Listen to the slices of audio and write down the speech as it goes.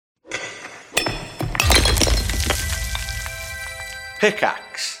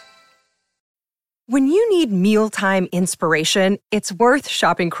Pickaxe. When you need mealtime inspiration, it's worth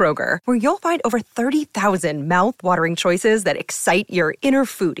shopping Kroger, where you'll find over 30,000 mouth-watering choices that excite your inner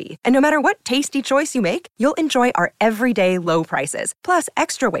foodie. And no matter what tasty choice you make, you'll enjoy our everyday low prices, plus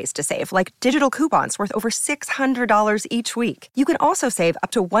extra ways to save, like digital coupons worth over $600 each week. You can also save up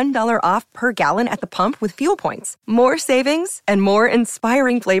to $1 off per gallon at the pump with fuel points. More savings and more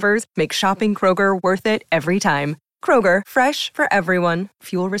inspiring flavors make shopping Kroger worth it every time. Kroger, fresh for everyone.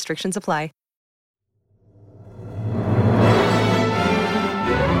 Fuel restrictions apply.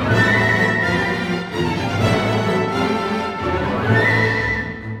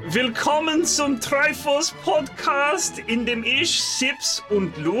 Willkommen zum Triforce Podcast, in dem ich, Sips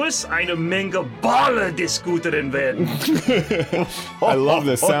und Louis eine Menge Baller diskutieren werden. I love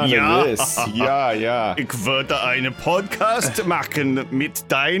the sound of this. Ja. Ich würde einen Podcast machen mit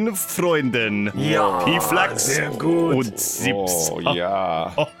deinen Freunden. Ja, P-Flax sehr gut. und Sips. Oh,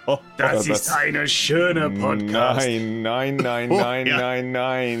 ja. Das ist eine schöne Podcast. Nein.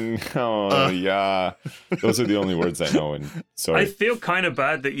 Oh, yeah. Those are the only words I know. And sorry. I feel kind of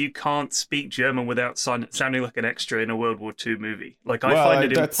bad that you can't speak German without sounding like an extra in a World War II movie. Like, I find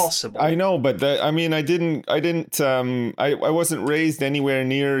it impossible. I know, but I wasn't raised anywhere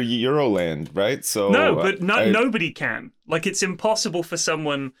near Euroland, right? So no, but nobody can. Like, it's impossible for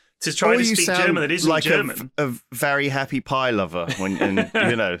someone to try to speak German that isn't like German. A very happy pie lover, and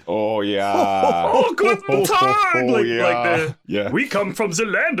you know. Oh yeah. Oh, guten Tag! Yeah. We come from the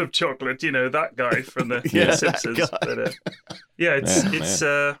land of chocolate. You know, that guy from the Simpsons. But,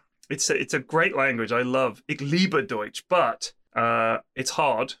 it's a great language. I love. Ich liebe Deutsch, but it's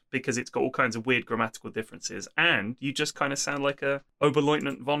hard because it's got all kinds of weird grammatical differences, and you just kind of sound like a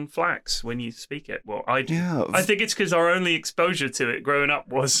Oberleutnant von Flax when you speak it. Well, I do. Yeah. I think it's because our only exposure to it growing up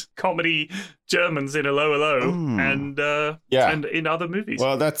was comedy Germans in Hello, and in other movies.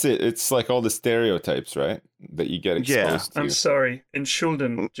 Well, that's it. It's like all the stereotypes, right? That you get exposed to. I'm sorry.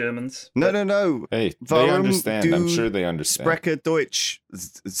 Entschuldigen, Germans. No. Hey, they understand. I'm sure they understand. Sprecher Deutsch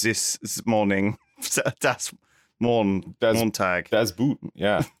this morning. Das Montag. Das Boot.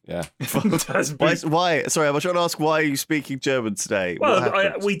 Yeah. Why? Sorry, I'm trying to ask, why are you speaking German today?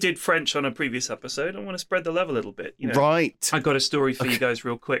 Well, we did French on a previous episode. I want to spread the love a little bit. You know. Right. I got a story for you guys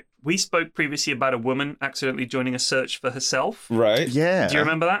real quick. We spoke previously about a woman accidentally joining a search for herself. Right. Yeah. Do you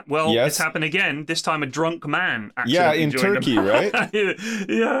remember that? Well, yes. It's happened again. This time a drunk man accidentally joined Turkey, right?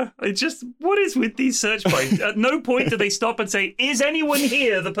 Yeah. What is with these search parties? At no point do they stop and say, is anyone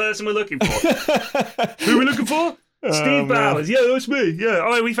here the person we're looking for? Who are we looking for? Steve Bowers. Yeah, that's me. Yeah.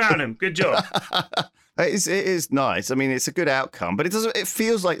 Oh, we found him. Good job. It is nice. I mean, it's a good outcome, but it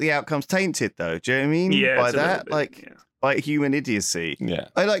feels like the outcome's tainted, though. Do you know what I mean? Yeah. By that, like human idiocy. Yeah.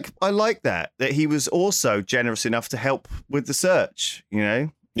 I like that he was also generous enough to help with the search. You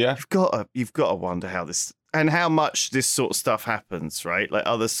know. Yeah. You've got to wonder how this and how much this sort of stuff happens, right? Like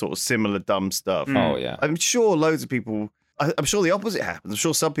other sort of similar dumb stuff. Oh yeah. I'm sure loads of people. I'm sure the opposite happens. I'm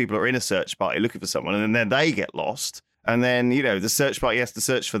sure some people are in a search party looking for someone, and then they get lost, and then the search party has to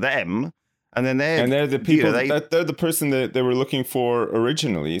search for them, and then they're the people they're the person that they were looking for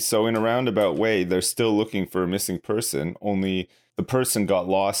originally. So in a roundabout way, they're still looking for a missing person. Only the person got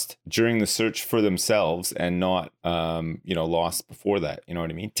lost during the search for themselves, and not lost before that. You know what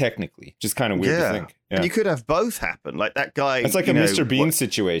I mean? Technically, just kind of weird to think. Yeah. And you could have both happen, like that guy. It's like a Mr. Bean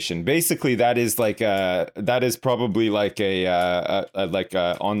situation. Basically, that is probably like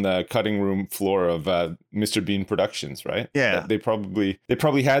on the cutting room floor of Mr. Bean Productions, right? Yeah, they probably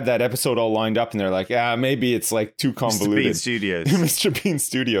had that episode all lined up, and they're like, maybe it's like too convoluted. Mr. Bean Studios. Mr. Bean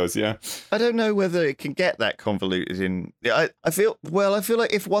Studios, yeah. I don't know whether it can get that convoluted. I feel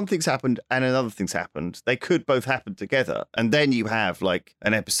like if one thing's happened and another thing's happened, they could both happen together, and then you have like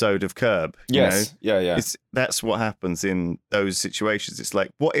an episode of Curb. Yes. Yeah. That's what happens in those situations. It's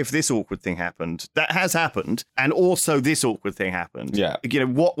like, what if this awkward thing happened? That has happened, and also this awkward thing happened. Yeah.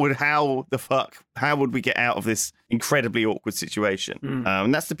 How would we get out of this incredibly awkward situation?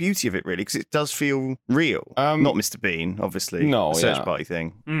 And that's the beauty of it, really, because it does feel real. Not Mr. Bean, obviously. No, search party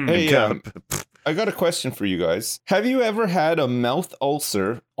thing. Hey, I got a question for you guys. Have you ever had a mouth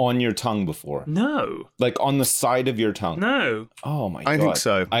ulcer on your tongue before? No. Like on the side of your tongue? No. Oh my God. I think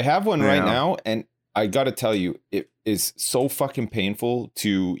so. I have one right now, and I got to tell you, it is so fucking painful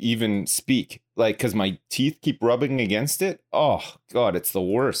to even speak. Like, because my teeth keep rubbing against it. Oh, God, it's the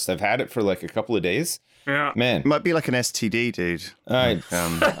worst. I've had it for like a couple of days. Yeah. Man. It might be like an STD, dude. I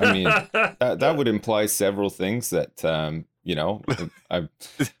mean, that would imply several things that you know, I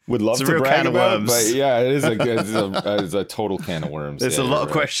would love It's a to real brag can of about, worms. but yeah, it is it's a total can of worms. There's Yeah, a lot you're of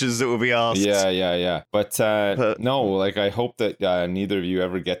right. questions that will be asked. Yeah. But no, like I hope that neither of you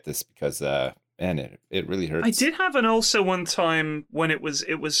ever get this because man, it really hurts. I did have an ulcer one time when it was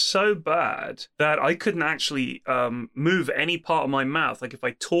so bad that I couldn't actually move any part of my mouth. Like if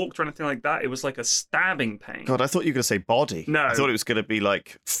I talked or anything like that, it was like a stabbing pain. God, I thought you were going to say body. No. I thought it was going to be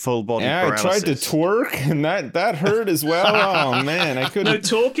like full body Yeah, paralysis. I tried to twerk and that hurt as well. Oh man, I couldn't. No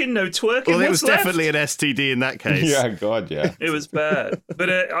talking, no twerking. Well, it What's was left? definitely an STD in that case. Yeah, God, yeah. It was bad. But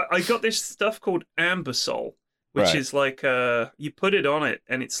I got this stuff called Ambisol, which Right. is like you put it on it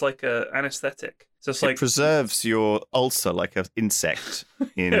and it's like a anesthetic. So it's It like preserves your ulcer like an insect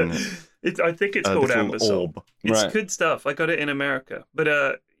in I think it's a called little Ambisol. orb. It's Right. good stuff. I got it in America,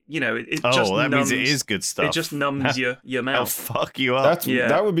 but you know, it just Oh, that numbs, means it is good stuff. It just numbs your That'll mouth. fuck you up. Yeah.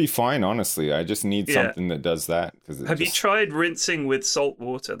 That would be fine, honestly. I just need Yeah. something that does that. Have you tried rinsing with salt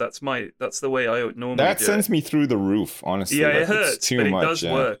water? That's the way I would normally That do sends it. me through the roof, honestly. Yeah, Like, it it's hurts, too but much, it does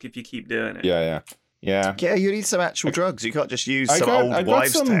yeah. work if you keep doing it. Yeah. Yeah, you need some actual drugs. You can't just use I some got old some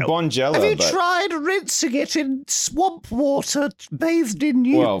wives' tale. Bonjela, Have you but tried rinsing it in swamp water bathed in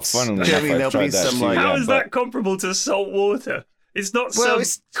newts? well, funnily Do you know enough, what I mean? I've There'll tried be that some too. like How yeah, is but- that comparable to salt water? It's not Well, some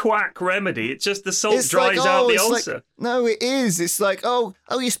it's- quack remedy. It's just the salt It's dries like, out the it's ulcer. Like, no, it is. It's like,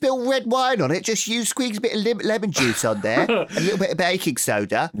 you spill red wine on it. Just squeeze a bit of lemon juice on there, a little bit of baking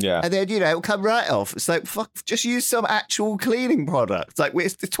soda, Yeah. and then it'll come right off. It's like, fuck, just use some actual cleaning product. Like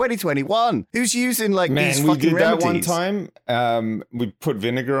it's 2021. Who's using like Man, these we fucking did remedies? that one time. We put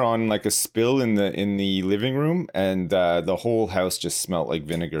vinegar on like a spill in the living room, and the whole house just smelled like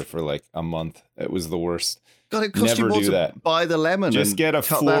vinegar for like a month. It was the worst. God, it cost you Never more do to that. buy the lemon. Just and get a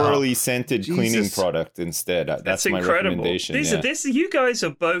cut that up. florally scented cleaning Jesus. product instead. That's my incredible. recommendation. These yeah. are you guys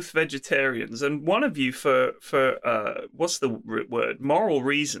are both vegetarians, and one of you for what's the word? Moral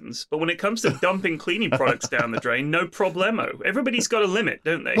reasons. But when it comes to dumping cleaning products down the drain, no problemo. Everybody's got a limit,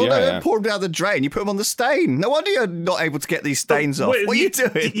 don't they? Well, Yeah, no, yeah. don't pour them down the drain. You put them on the stain. No wonder you're not able to get these stains off. Wait, What are you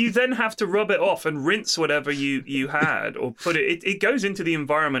doing? You then have to rub it off and rinse whatever you had, or put it. It goes into the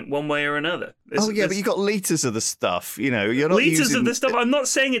environment one way or another. But you got liters of the stuff. You know, you're not liters using of the stuff. I'm not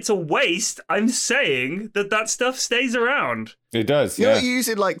saying it's a waste. I'm saying that stuff stays around. It does. You're Yeah. not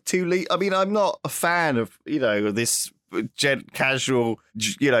using like 2 liters. I mean, I'm not a fan of this casual,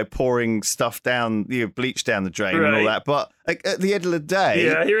 pouring stuff down, bleach down the drain and all Right. that. But at the end of the day,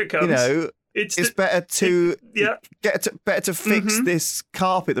 Yeah, here it comes. it's the- better to yeah. better to fix this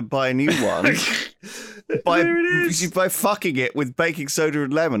carpet than buy a new one. There it is. By fucking it with baking soda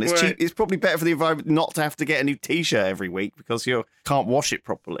and lemon. It's Right. cheap. It's probably better for the environment not to have to get a new t-shirt every week because you can't wash it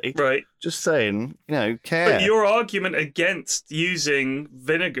properly. Right. Just saying, care. But your argument against using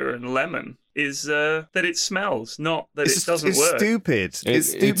vinegar and lemon is that it smells, not that it doesn't it's work. Stupid. It's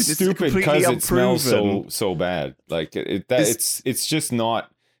stupid. It's stupid completely because it smells unproven. so bad. Like it's just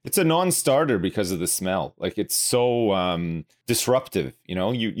not. It's a non-starter because of the smell. Like it's so disruptive.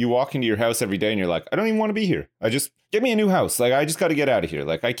 You walk into your house every day and you're like, I don't even want to be here. I just get me a new house. Like I just got to get out of here.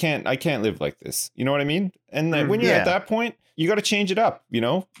 Like I can't live like this. You know what I mean? And when you're Yeah. at that point, you got to change it up. You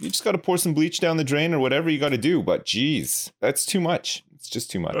just got to pour some bleach down the drain or whatever you got to do. But geez, that's too much. It's just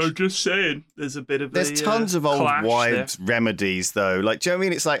too much. I'm just saying, there's a bit of There's tons of old clash wives' remedies, though. Like, do you know what I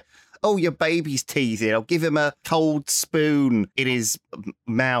mean? It's like, oh, your baby's teething. I'll give him a cold spoon in his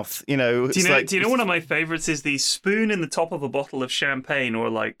mouth. Do you know one of my favorites is the spoon in the top of a bottle of champagne or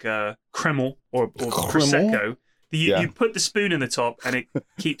like Kreml or Prosecco. You put the spoon in the top and it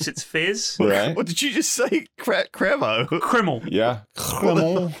keeps its fizz. Right? What did you just say? Cremo? Kreml. Yeah.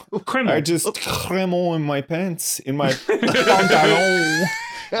 Cremel. Kreml. I just Cremel in my pants, in my pantalon.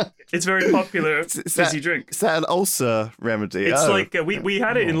 It's very popular Is fizzy drink. Is that an ulcer remedy? It's like we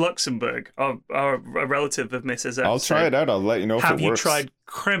had it in Luxembourg. A relative of Mrs. F I'll try it out. I'll let you know if Have it you works. tried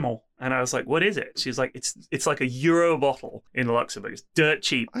Kreml? And I was like, what is it? She's like, it's like €1 bottle in Luxembourg. It's dirt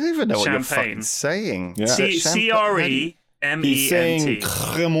cheap. I don't even know what you're champagne. fucking saying. Yeah. CREMENT. He's saying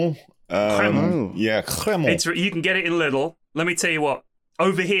Kremel. Kremel. Yeah, Kremel. You can get it in Lidl. Let me tell you what.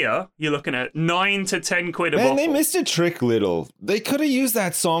 Over here, you're looking at 9 to 10 quid a Man, bottle. they missed a trick, Little. They could have used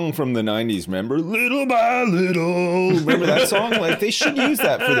that song from the 90s, remember? Little by little. Remember that song? Like, they should use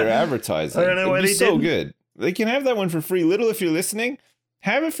that for their advertising. I don't know why It'd be they so didn't. good. They can have that one for free. Little, if you're listening,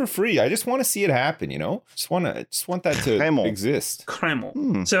 have it for free. I just want to see it happen, Just want that to Kreml. exist.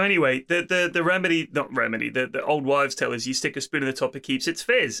 Kreml. So anyway, the remedy, not remedy, the old wives' tale is you stick a spoon in the top, it keeps its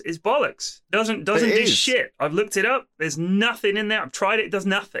fizz. It's bollocks. Doesn't do is. shit. I've looked it up. There's nothing in there. I've tried it. It does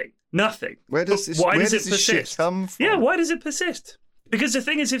nothing. Nothing. Where does But this shit come from? Yeah, why does it persist? Because the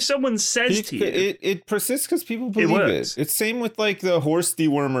thing is, if someone says to you... It persists because people believe it. It's same with like the horse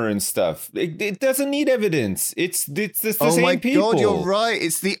dewormer and stuff. It doesn't need evidence. It's the same people. Oh my God, you're right.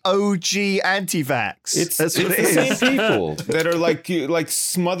 It's the OG anti-vax. It's the same people that are like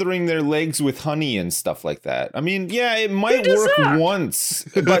smothering their legs with honey and stuff like that. I mean, yeah, it might work once,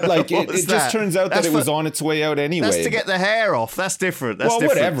 but like it just turns out that it was on its way out anyway. That's to get the hair off. That's different. That's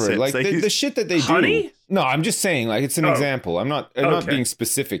different. Whatever. Like the shit that they honey? do. No, I'm just saying, like, it's an example. I'm not being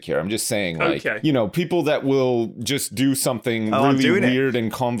specific here. I'm just saying, like, people that will just do something really weird and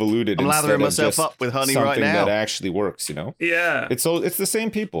convoluted. I'm lathering myself up with honey right now. Something that actually works, Yeah. It's the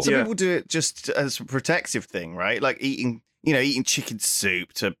same people. Some people do it just as a protective thing, right? Like eating chicken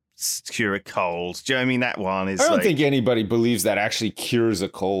soup to cure a cold. Do you know what I mean? That one is. I don't think anybody believes that actually cures a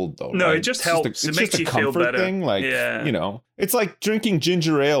cold, though. No, right? it just helps. It makes just you a comfort feel better. Thing. Like, it's like drinking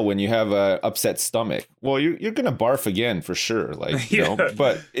ginger ale when you have a upset stomach. Well, you're gonna barf again for sure. Like, you know.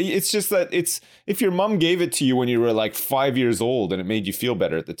 But it's just that if your mom gave it to you when you were like 5 years old and it made you feel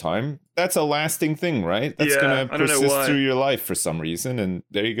better at the time, that's a lasting thing, right? That's gonna persist through your life for some reason, and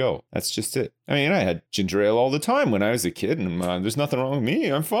there you go. That's just it. I mean, I had ginger ale all the time when I was a kid, and there's nothing wrong with me.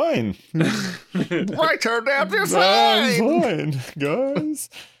 I'm fine. I turned out just I'm fine, guys.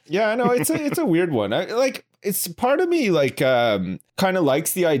 Yeah, I know it's a weird one. It's part of me kind of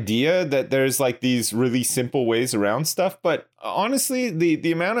likes the idea that there's like these really simple ways around stuff, but honestly,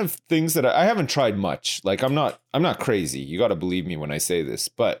 the amount of things that I haven't tried much. Like I'm not crazy. You got to believe me when I say this,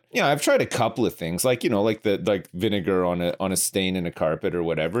 but yeah, I've tried a couple of things, like like vinegar on a stain in a carpet or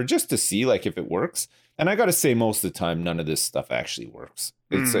whatever, just to see like if it works. And I got to say, most of the time, none of this stuff actually works.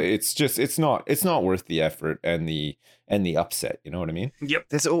 It's not worth the effort and the upset. You know what I mean? Yep.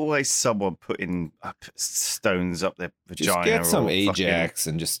 There's always someone putting stones up their vagina. Just get some Ajax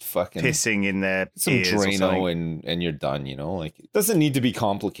and just fucking pissing in their some ears Drano and you're done. Like it doesn't need to be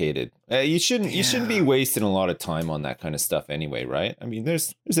complicated. You shouldn't be wasting a lot of time on that kind of stuff anyway, right? I mean,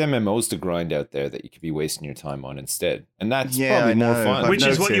 there's MMOs to grind out there that you could be wasting your time on instead, and that's probably more fun. Which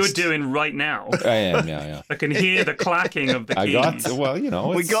is what you're doing right now. I am, yeah. I can hear the clacking of the keys.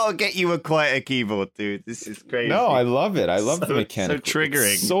 We gotta get you a quieter keyboard, dude. This is crazy. No, I love it. I love the mechanic. So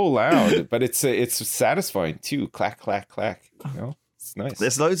triggering, it's so loud, but it's satisfying too. Clack, clack, clack. It's nice.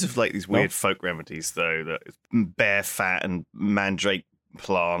 There's loads of like these weird folk remedies though, that bear fat and mandrake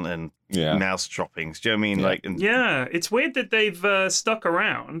plant and mouse droppings. Do you know what I mean? It's weird that they've stuck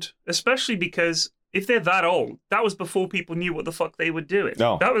around, especially because if they're that old, that was before people knew what the fuck they were doing.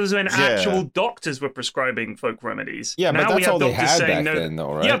 No. That was when actual doctors were prescribing folk remedies. Yeah, now but that's all they had back no. then,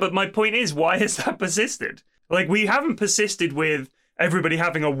 though, right? Yeah, but my point is, why has that persisted? Like, we haven't persisted with everybody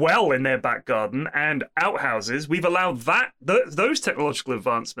having a well in their back garden and outhouses. We've allowed those technological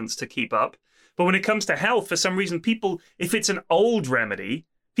advancements to keep up. But when it comes to health, for some reason, people, if it's an old remedy,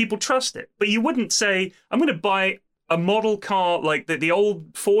 people trust it. But you wouldn't say, I'm going to buy a model car, like the old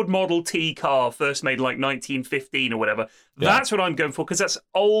Ford Model T car first made like 1915 or whatever. Yeah. That's what I'm going for, because that's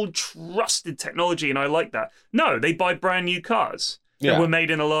old, trusted technology, and I like that. No, they buy brand new cars that were made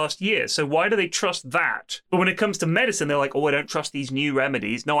in the last year. So why do they trust that? But when it comes to medicine, they're like, I don't trust these new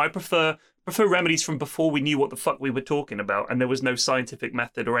remedies. No, I prefer remedies from before we knew what the fuck we were talking about, and there was no scientific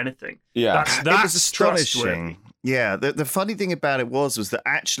method or anything. Yeah, that's it was astonishing. Yeah, the funny thing about it was that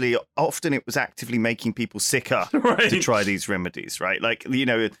actually often it was actively making people sicker to try these remedies, right? Like,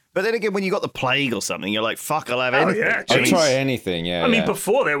 but then again, when you got the plague or something, you're like, fuck, I'll have anything. Yeah, I'll try anything, I mean,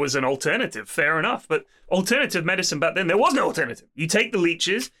 before there was an alternative, fair enough, but alternative medicine back then, there was no alternative. You take the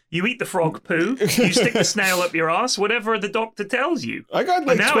leeches, you eat the frog poo, you stick the snail up your ass, whatever the doctor tells you. I got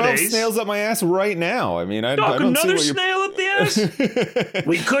like 12 snails up my ass right now. I mean, I don't another see what snail up the ass?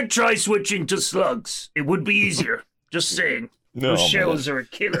 We could try switching to slugs. It would be easier. Just saying. Those shells are a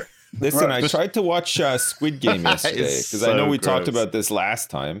killer. Listen, I tried to watch Squid Game yesterday because I know we talked about this last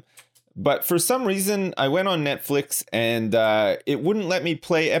time. But for some reason, I went on Netflix and it wouldn't let me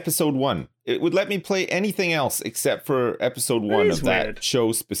play episode 1. It would let me play anything else except for episode 1 of that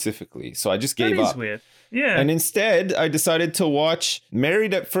show specifically. So I just gave up. Weird. Yeah. And instead, I decided to watch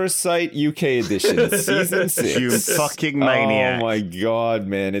Married at First Sight UK edition, season 6. You fucking maniac. Oh my God,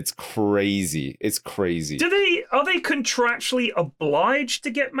 man. It's crazy. It's crazy. Are they contractually obliged to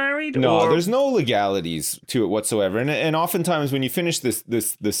get married? No, there's no legalities to it whatsoever. And oftentimes when you finish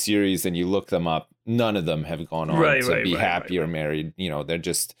this series and you look them up, none of them have gone on to be happy or married.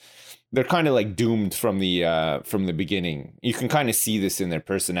 They're kind of like doomed from the beginning. You can kind of see this in their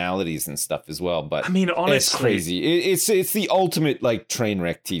personalities and stuff as well. But I mean, honestly, it's crazy. It's the ultimate like train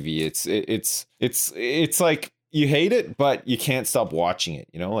wreck TV. It's like you hate it, but you can't stop watching it.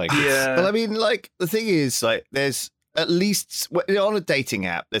 Like Well, I mean, like the thing is, like there's at least on a dating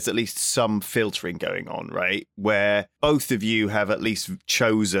app, there's at least some filtering going on, right? Where both of you have at least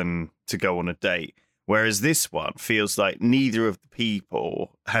chosen to go on a date. Whereas this one feels like neither of the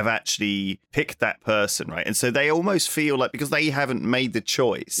people have actually picked that person, right? And so they almost feel like, because they haven't made the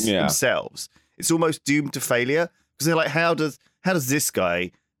choice themselves, it's almost doomed to failure. Because they're like, how does this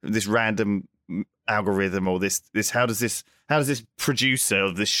guy, this random algorithm, or how does this producer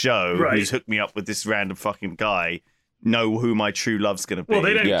of this show who's hooked me up with this random fucking guy know who my true love's going to be? Well,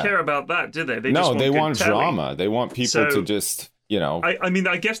 they don't care about that, do they? They just they want telling. drama. They want people to just, you know. I mean,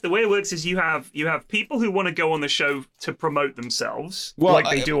 I guess the way it works is you have people who want to go on the show to promote themselves, like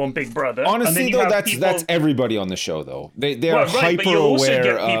they do on Big Brother. Honestly, though, that's everybody on the show, though. They're hyper but you also aware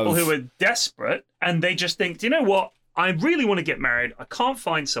get people who are desperate, and they just think, do you know what? I really want to get married. I can't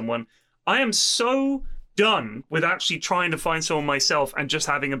find someone. I am so done with actually trying to find someone myself and just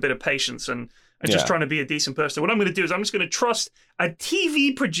having a bit of patience and just trying to be a decent person. What I'm going to do is I'm just going to trust a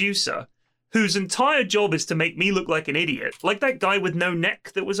TV producer whose entire job is to make me look like an idiot. Like that guy with no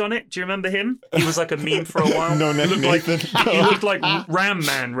neck that was on it. Do you remember him? He was like a meme for a while. No neck Nathan. He looked like Ram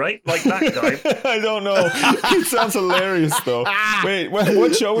Man, right? Like that guy. I don't know. It sounds hilarious, though. Wait,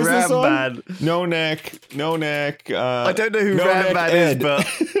 what show was this on? Man. No neck. I don't know who Ram Man is, but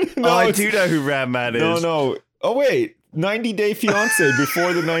I do know who Ram Man is. No. Oh, wait. 90 Day Fiance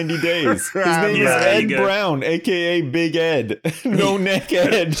before the 90 days. His name is Ed Brown, a.k.a. Big Ed. No neck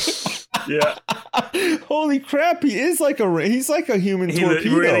Ed. Yeah. Holy crap, he's like a human torpedo. He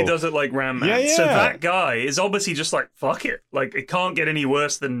really does it like Ram Man. Yeah. So that guy is obviously just like, fuck it. Like, it can't get any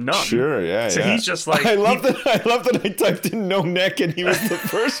worse than none. Sure, yeah. So he's just like... I love that I typed in no neck and he was the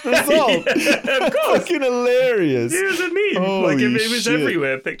first result. Yeah, of course. Fucking hilarious. He was a meme. Holy like, it was shit.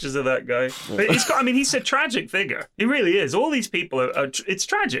 everywhere, pictures of that guy. But he's a tragic figure. He really is. All these people it's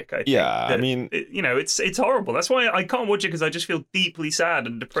tragic, I think. Yeah, I mean... it's horrible. That's why I can't watch it, because I just feel deeply sad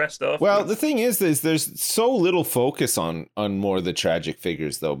and depressed after. Well, the thing is there's so little focus on more of the tragic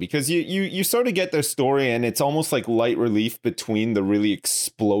figures, though, because you sort of get their story, and it's almost like light relief between the really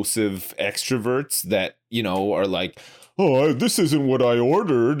explosive extroverts that, you know, are like, oh, this isn't what I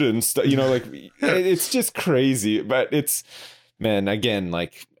ordered, and like it's just crazy. But it's, man, again,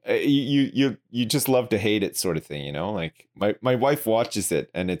 like you just love to hate it, sort of thing, you know. Like my wife watches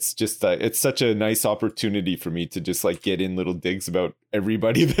it, and it's just it's such a nice opportunity for me to just like get in little digs about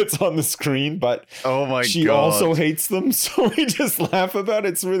everybody that's on the screen, but she also hates them, so we just laugh about it.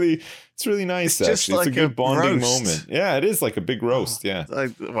 It's really nice. It's actually like it's a good bonding moment. Yeah, it is like a big roast. Yeah.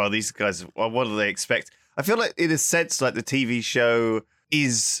 Well, these guys, what do they expect? I feel like, in a sense, like the TV show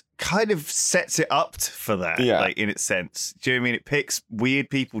is kind of sets it up for that, like, in its sense. Do you know what I mean? It picks weird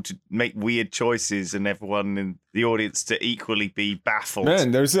people to make weird choices, and everyone in the audience to equally be baffled.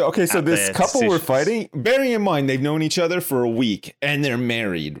 Man, so this couple were fighting. Bearing in mind they've known each other for a week and they're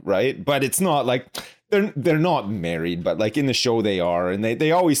married, right? But it's not like they're not married, but like in the show they are, and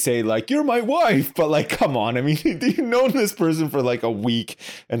they always say like, you're my wife, but like, come on, I mean, you've known this person for like a week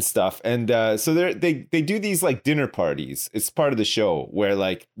and stuff. And so they do these like dinner parties. It's part of the show where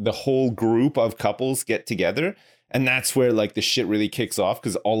like the whole group of couples get together, and that's where like the shit really kicks off,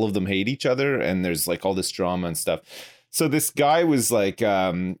 because all of them hate each other and there's like all this drama and stuff. So this guy was like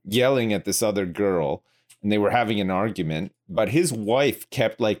yelling at this other girl, and they were having an argument, but his wife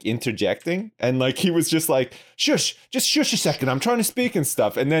kept like interjecting, and like he was just like, shush a second, I'm trying to speak and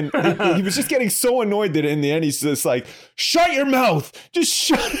stuff. And then he was just getting so annoyed that in the end he's just like, shut your mouth, just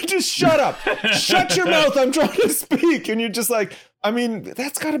shut up, shut your mouth, I'm trying to speak. And you're just like, I mean,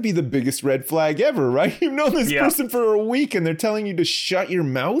 that's got to be the biggest red flag ever, right? You've known this person for a week and they're telling you to shut your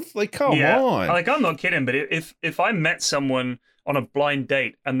mouth? Like, come on. Like, I'm not kidding, but if I met someone on a blind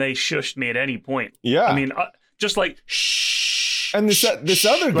date and they shushed me at any point, I mean, just like, shh. And this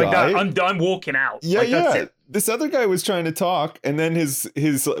other guy, like that, I'm walking out. This other guy was trying to talk, and then his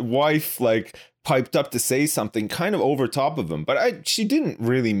wife like piped up to say something kind of over top of him, but she didn't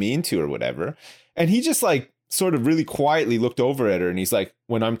really mean to or whatever. And he just like sort of really quietly looked over at her, and he's like,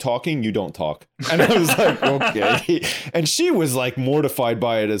 when I'm talking, you don't talk. And I was like, okay. And she was like mortified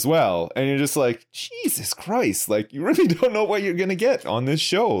by it as well. And you're just like, Jesus Christ, like, you really don't know what you're gonna get on this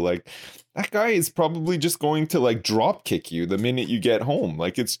show. Like, that guy is probably just going to like drop kick you the minute you get home.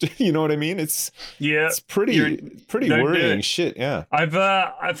 Like, it's, you know what I mean? It's pretty worrying shit. Yeah.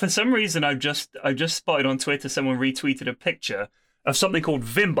 I've for some reason I've just spotted on Twitter someone retweeted a picture of something called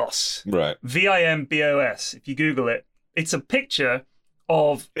Vimbos. Right. Vimbos. If you Google it, it's a picture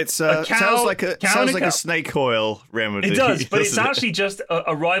of It's a cow, sounds like a cow in sounds like a cup. snake oil remedy. It does, but it's doesn't it? actually just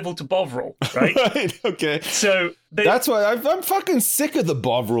a rival to Bovril, right? Right, okay. So That's why I'm fucking sick of the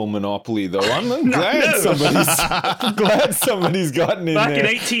Bovril monopoly, though. I'm glad No. somebody's gotten in back there. in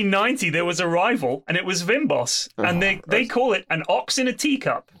 1890, there was a rival, and it was Vimbos, and they call it an ox in a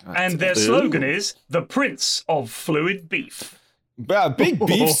teacup, and their slogan is the Prince of Fluid Beef. Big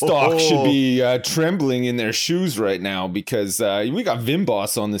beef stock should be trembling in their shoes right now because we got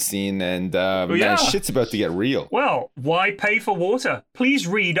Vimbos on the scene and man, shit's about to get real. Well, why pay for water? Please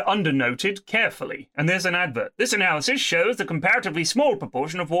read undernoted carefully. And there's an advert. This analysis shows the comparatively small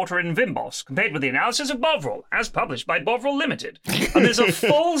proportion of water in Vimbos compared with the analysis of Bovril, as published by Bovril Limited. And there's a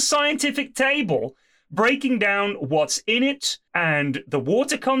full scientific table breaking down what's in it and the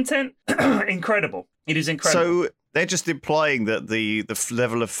water content. Incredible. It is incredible. So they're just implying that the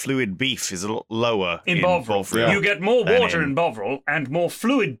level of fluid beef is a lot lower in Bovril. Yeah. You get more water in Bovril and more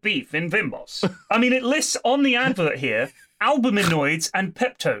fluid beef in Vimbos. I mean, it lists on the advert here albuminoids and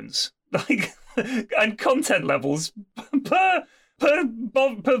peptones, like, and content levels per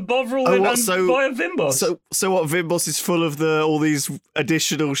Bovril and via Vimbos. So what? Vimbos is full of all these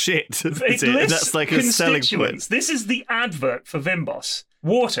additional shit. It lists that's like a selling point. This is the advert for Vimbos.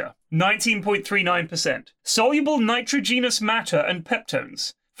 Water, 19.39%. Soluble nitrogenous matter and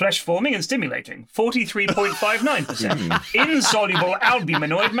peptones. Flesh forming and stimulating, 43.59%. Insoluble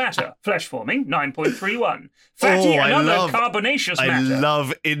albuminoid matter. Flesh forming, 9.31. Fatty and other carbonaceous matter. I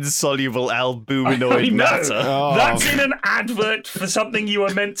love insoluble albuminoid matter. That's in an advert for something you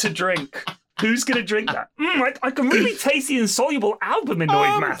are meant to drink. Who's going to drink that? I can really taste the insoluble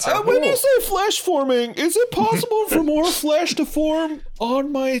albuminoid matter. When you say flesh forming, is it possible for more flesh to form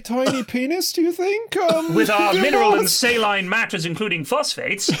on my tiny penis, do you think? With our mineral and saline matters, including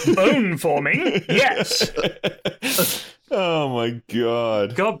phosphates, bone forming, yes. Oh my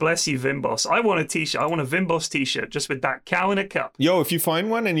god. God bless you, Vimbos. I want a t-shirt. I want a Vimbos t-shirt just with that cow in a cup. Yo, if you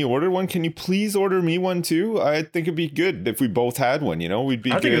find one and you order one, can you please order me one too? I think it'd be good if we both had one, we'd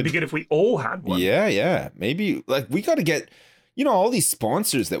be good. I think it'd be good if we all had one. Yeah. Maybe, we got to get, all these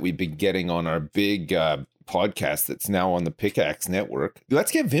sponsors that we've been getting on our big podcast that's now on the Pickaxe Network.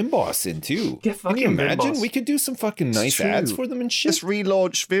 Let's get Vimbos in too. Can you imagine? Vimbos. We could do some fucking nice ads for them and shit. Just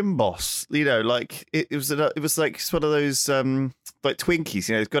relaunch Vimbos. It was like it's one of those like Twinkies.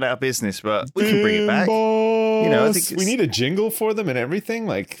 It's gone out of business, but we can bring it back. I think we need a jingle for them and everything.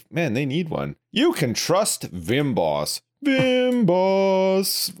 Like, man, they need one. You can trust Vimbos.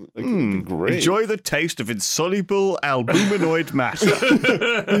 Vimbos. Great. Enjoy the taste of insoluble albuminoid matter.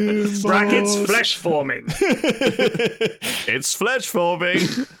 Brackets flesh forming. It's flesh forming.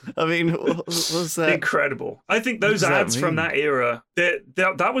 I mean, what's that? Incredible. I think those ads from that era,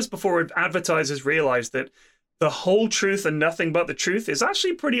 that was before advertisers realized that the whole truth and nothing but the truth is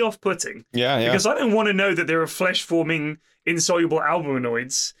actually pretty off-putting. Yeah. Because I don't want to know that there are flesh-forming insoluble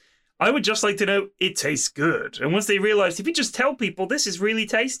albuminoids. I would just like to know it tastes good. And once they realize if you just tell people this is really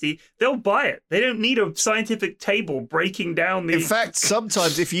tasty, they'll buy it. They don't need a scientific table breaking down the... In fact,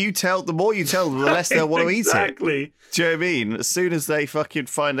 sometimes the more you tell them, the less they'll want to eat it. Exactly. Do you know what I mean? As soon as they fucking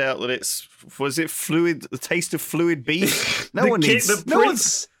find out that the taste of fluid beef?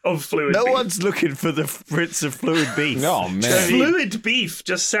 Of fluid beef. No one's looking for the Prince of fluid beef. No, man. Fluid beef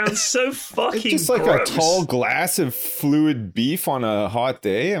just sounds so fucking it's just like gross. a tall glass of fluid beef on a hot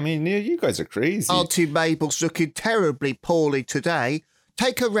day. I mean, you guys are crazy. Auntie Mabel's looking terribly poorly today.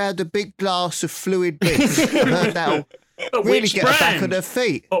 Take her round a big glass of fluid beef. That'll really get her back on her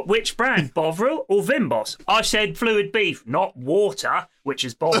feet. Which brand, Bovril or Vimbos? I said fluid beef, not water, which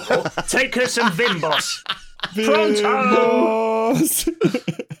is Bovril. Take her some Vimbos. Pronto!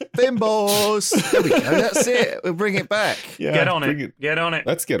 Vimbos. There we go. That's it. We'll bring it back. Yeah, get on it. Get on it.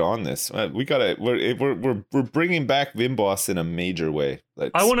 Let's get on this. We're bringing back Vimbos in a major way.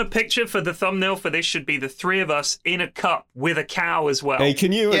 I want a picture for the thumbnail for this should be the three of us in a cup with a cow as well. Hey,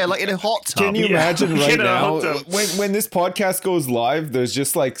 can you? Yeah, like in a hot tub. Can you imagine right now when when this podcast goes live? There's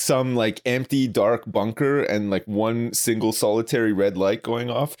just like some like empty dark bunker and like one single solitary red light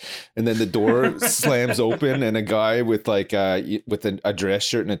going off, and then the door slams open and a guy with like with a dress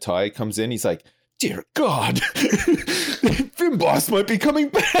shirt and a tie comes in. He's like, "Dear God, Vimbos might be coming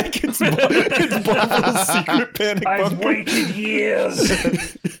back. It's Bob's secret panic bunker. I've waited years.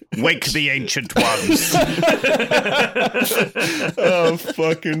 Wake the ancient ones." Oh,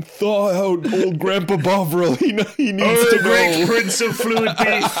 fucking thaw out old Grandpa Bovril. He needs to go. Great Prince of Fluid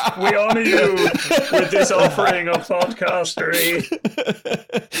Beef, we honor you with this offering of podcastery.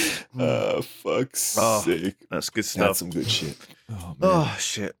 Fuck's sake. That's good stuff. That's some good shit. Oh, man. Oh,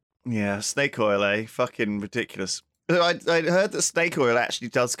 shit. Yeah, snake oil, eh? Fucking ridiculous. I heard that snake oil actually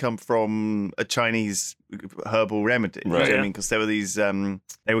does come from a Chinese herbal remedy. Right. You know what I mean? Because there were these,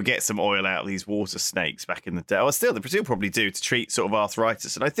 they would get some oil out of these water snakes back in the day. Well, still, they still probably do to treat sort of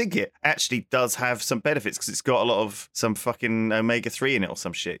arthritis. And I think it actually does have some benefits because it's got a lot of some fucking omega-3 in it or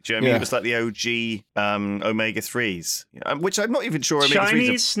some shit. Do you know what I mean? It was like the OG omega-3s, which I'm not even sure.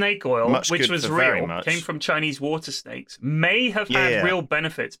 Chinese snake oil, which was real, came from Chinese water snakes, may have had real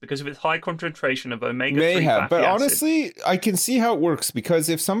benefits because of its high concentration of omega-3 May have, but acid. honestly, I can see how it works because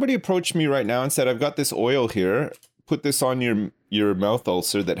if somebody approached me right now and said, I've got this oil here, put this on your mouth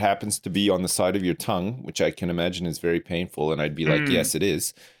ulcer that happens to be on the side of your tongue, which I can imagine is very painful, and I'd be like, yes, it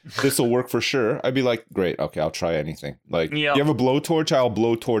is. This will work for sure. I'd be like, great, okay, I'll try anything. Like, you have a blowtorch? I'll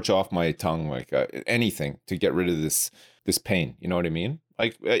blowtorch off my tongue, like anything to get rid of this pain. You know what I mean?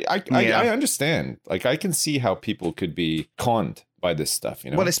 Like, I understand. Like, I can see how people could be conned by this stuff,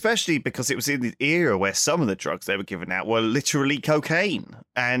 you know? Well, especially because it was in the era where some of the drugs they were giving out were literally cocaine.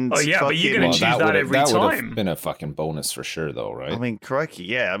 And but you're going to choose that every time. That would have been a fucking bonus for sure, though, right? I mean, crikey,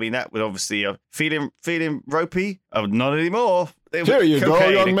 yeah. I mean, that would obviously feeling ropey. Oh, not anymore. Here you go,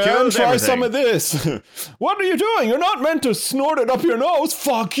 young man. Try some of this. What are you doing? You're not meant to snort it up your nose.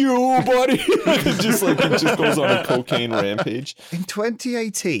 Fuck you, buddy. It just goes on a cocaine rampage. In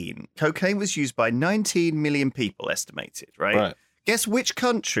 2018, cocaine was used by 19 million people, estimated, right? Guess which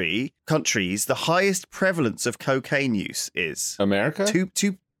countries the highest prevalence of cocaine use is? America?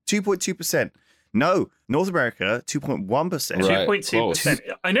 2.2%. No, North America, 2.1%. Right. 2.2%.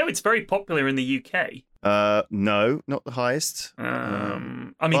 I know it's very popular in the UK. No, not the highest. I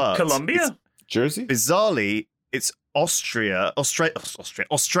mean, Colombia? Jersey? Bizarrely, it's Australia,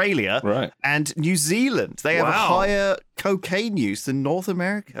 right, and New Zealand. They have a higher cocaine use than North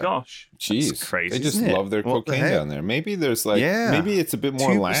America. Gosh, jeez, that's crazy. They just love their cocaine down there. Maybe there's maybe it's a bit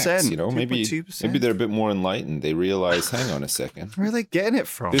more lax. You know, maybe they're a bit more enlightened. They realize, hang on a second, where are they getting it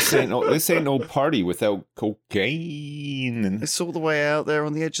from? This ain't no party without cocaine. It's all the way out there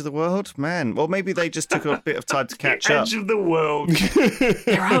on the edge of the world, man. Well, maybe they just took a bit of time to catch up. Edge of the world.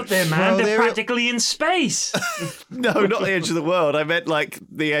 They're out there, man. They're practically in space. No, not the edge of the world. I meant like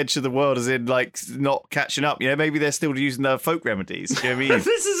the edge of the world as in like not catching up. You know, maybe they're still using their folk remedies. You know what I mean?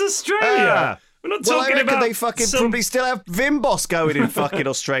 This is Australia. We're not talking about they fucking probably still have Vimbos going in fucking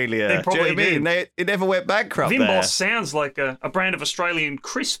Australia. They probably do. You know what I mean? It never went bankrupt. Vimbos sounds like a brand of Australian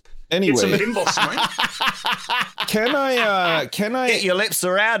crisp. Anyway, it's a Vimbos, mate. Can I get your lips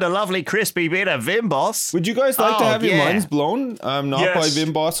around a lovely crispy bit of Vimbos? Would you guys like to have your minds blown? Not by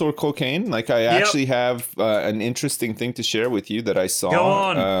Vimbos or cocaine. Like I actually have an interesting thing to share with you that I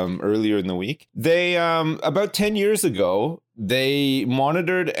saw earlier in the week. They about 10 years ago, they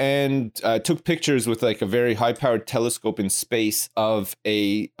monitored and took pictures with like a very high-powered telescope in space of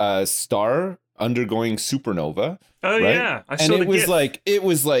a star undergoing supernova. Oh right? Yeah, I saw it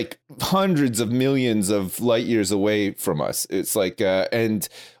was like hundreds of millions of light years away from us. It's like and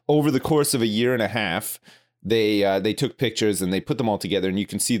over the course of a year and a half, they took pictures and they put them all together, and you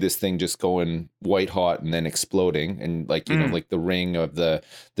can see this thing just going white hot and then exploding, and like you know, like the ring of the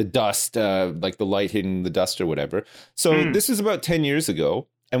dust, like the light hitting the dust or whatever. So this is about 10 years ago.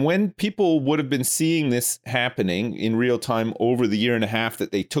 And when people would have been seeing this happening in real time over the year and a half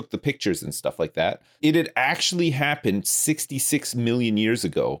that they took the pictures and stuff like that, it had actually happened 66 million years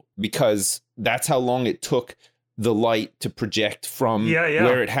ago, because that's how long it took the light to project from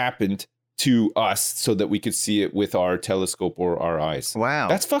where it happened to us so that we could see it with our telescope or our eyes. Wow.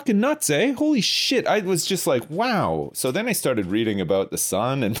 That's fucking nuts, eh? Holy shit. I was just like, wow. So then I started reading about the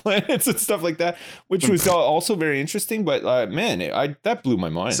sun and planets and stuff like that, which was also very interesting. But man, that blew my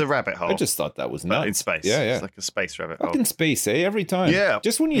mind. It's a rabbit hole. I just thought that was nuts. In space. Yeah. It's like a space rabbit hole. Fucking space, eh? Every time. Yeah.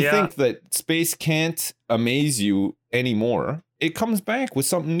 Just when you think that space can't amaze you anymore, it comes back with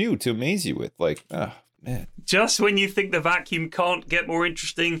something new to amaze you with. Like, man. Just when you think the vacuum can't get more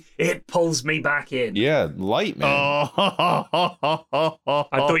interesting, it pulls me back in. Yeah, light, man. I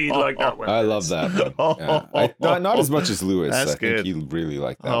thought you'd like that one. I love that one. Yeah. Not as much as Lewis. That's think good. he really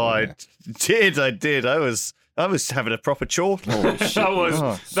liked that one. I did. I was having a proper chortle. Oh, shit.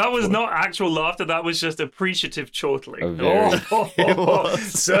 that was not actual laughter. That was just appreciative chortling.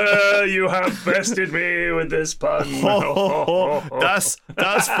 Sir, you have bested me with this pun. Das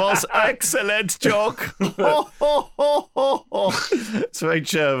was excellent joke. It's very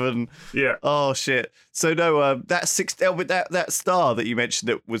German. Yeah. Oh shit. So no, that star that you mentioned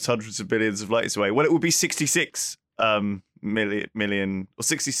that was hundreds of billions of light years away. Well, it would be 66 million or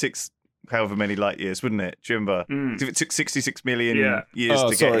 66 however many light years, wouldn't it? Do you remember? If it took 66 million years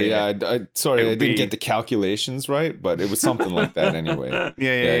to sorry, get here. I didn't get the calculations right, but it was something like that anyway.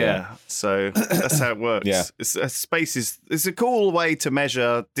 Yeah. So that's how it works. Yeah. Space is a cool way to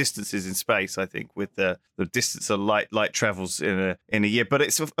measure distances in space, I think, with the distance of light travels in a year. But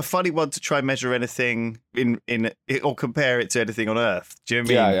it's a funny one to try and measure anything in it or compare it to anything on Earth. Do you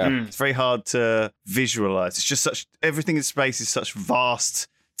know what I mean? Yeah. It's very hard to visualize. It's just everything in space is such vast,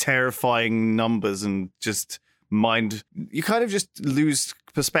 terrifying numbers, and just you kind of just lose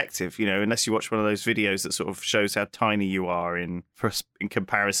perspective, unless you watch one of those videos that sort of shows how tiny you are in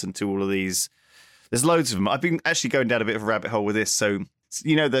comparison to all of these. There's loads of them. I've been actually going down a bit of a rabbit hole with this. So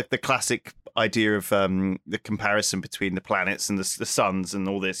the classic idea of the comparison between the planets and the suns and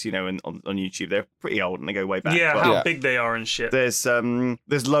all this, and on YouTube. They're pretty old and they go way back. Yeah, how big they are and shit. There's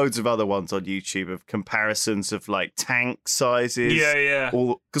loads of other ones on YouTube of comparisons of like tank sizes. Yeah.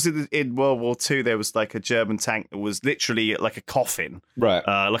 Because in World War II there was like a German tank that was literally like a coffin, Right.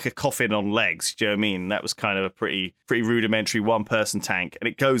 like a coffin on legs. Do you know what I mean? That was kind of a pretty rudimentary one-person tank, and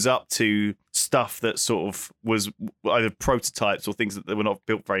it goes up to stuff that sort of was either prototypes or things that were not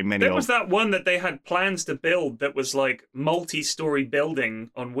built very many There of. was that one that they had plans to build that was like multi-story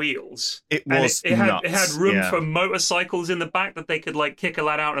building on wheels. It was and nuts. it had room for motorcycles in the back that they could like kick a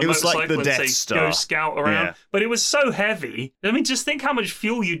lad out on a It was like motorcycle the and Death say Star. go scout around. Yeah. But it was so heavy. I mean, just think how much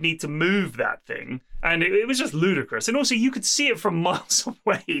fuel you'd need to move that thing. And it was just ludicrous. And also, you could see it from miles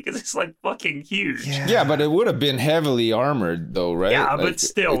away because it's like fucking huge. Yeah, but it would have been heavily armored, though, right? Yeah, Like, but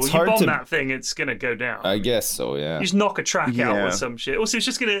still, it's you hard bomb to- that thing, it's going to go down. I guess so, yeah. You just knock a track out Yeah. with some shit. Also, it's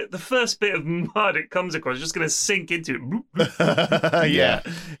just going to, the first bit of mud it comes across is just going to sink into it. Bloop, bloop. Yeah,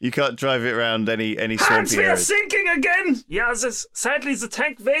 you can't drive it around any Hands, swampy we are areas. sinking again! Yeah, sadly, the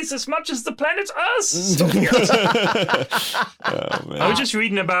tank weighs as much as the planet Earth. Oh, man. I was just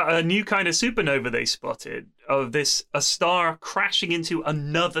reading about a new kind of supernova they spotted of a star crashing into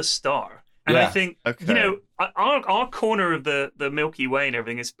another star. And I Yeah. think, Okay. our corner of the Milky Way and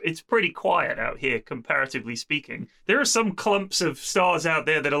everything, it's pretty quiet out here, comparatively speaking. There are some clumps of stars out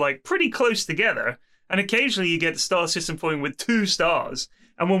there that are like pretty close together. And occasionally you get the star system forming with two stars.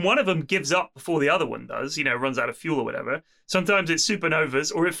 And when one of them gives up before the other one does, runs out of fuel or whatever, sometimes it's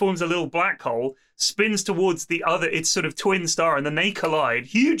supernovas or it forms a little black hole, spins towards its sort of twin star, and then they collide.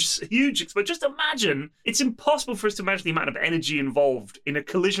 Huge. But just imagine, it's impossible for us to imagine the amount of energy involved in a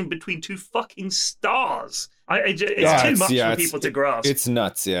collision between two fucking stars. It's too much for people to grasp. It's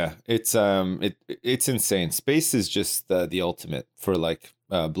nuts, yeah. It's insane. Space is just the ultimate for like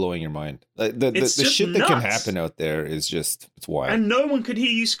blowing your mind. Like the It's just shit that can nuts. happen out there is just it's wild. And no one could hear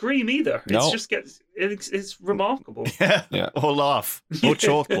you scream either. No. It's remarkable. Yeah. Or laugh, or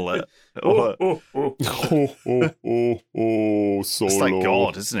chortle it. Oh, Or, So it's like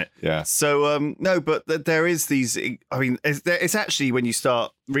God, isn't it? Yeah. So no, but there is these. I mean, it's actually when you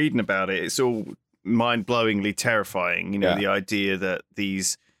start reading about it, it's all mind-blowingly terrifying. Yeah. The idea that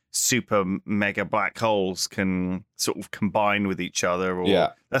these super mega black holes can sort of combine with each other. Or Yeah.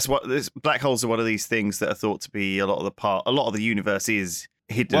 that's what black holes are. One of these things that are thought to be a lot of the universe is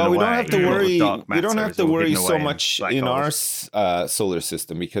hidden Well, away. we don't have to A lot of worry. dark We don't matter have is to all worry hidden so away much black in holes. our solar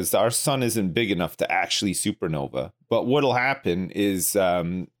system because our sun isn't big enough to actually supernova. But what'll happen is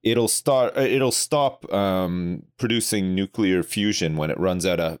it'll stop producing nuclear fusion when it runs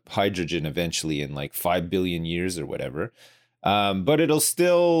out of hydrogen eventually in like 5 billion years or whatever. But it'll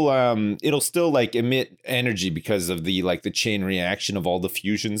still like emit energy because of the chain reaction of all the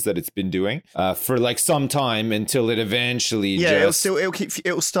fusions that it's been doing for like some time until it eventually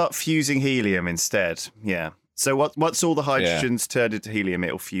it'll start fusing helium instead. Yeah. So once all the hydrogens turned into helium,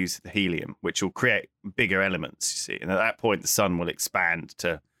 it'll fuse the helium, which will create bigger elements. You see, and at that point, the sun will expand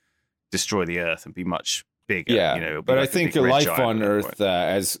to destroy the Earth and be much bigger. Yeah, it'll be but like I a think big red life giant on at that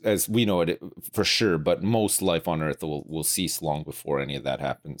Earth, point. as we know it for sure, but most life on Earth will cease long before any of that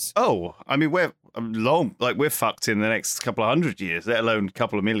happens. Oh, I mean, we're fucked in the next couple of 100 years, let alone a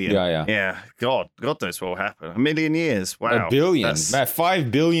couple of million. Yeah. God knows what will happen. 1 million years. Wow, A billion, That's-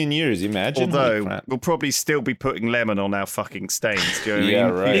 5 billion years. Imagine. Holy Although crap. we'll probably still be putting lemon on our fucking stains. Do you know what Yeah, I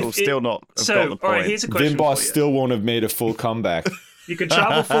mean? right. It'll still not have got the all point. right, here's a question Vimbos for you. still won't have made a full comeback. You can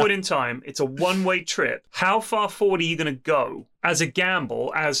travel forward in time. It's a one-way trip. How far forward are you going to go as a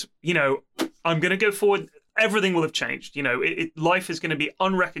gamble? As, I'm going to go forward. Everything will have changed. Life is going to be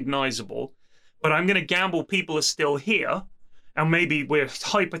unrecognizable. But I'm going to gamble people are still here. And maybe we're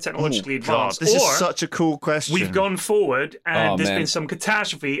hyper-technologically advanced. This or is such a cool question. we've gone forward and Oh, there's man. been some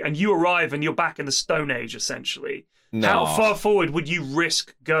catastrophe and you arrive and you're back in the Stone Age, essentially. No. How far forward would you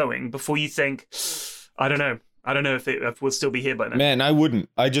risk going before you think, I don't know, I don't know if we'll still be here by then. Man, I wouldn't.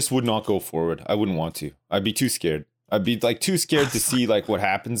 I just would not go forward. I wouldn't want to. I'd be too scared. I'd be like too scared to see like what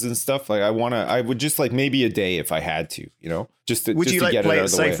happens and stuff. Like I would just like maybe a day if I had to, you know, just to, would just you to like get play it out it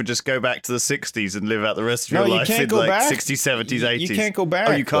of the way. safe or just go back to the 60s and live out the rest of your life can't in go like back. 60s, 70s, 80s? You can't go back.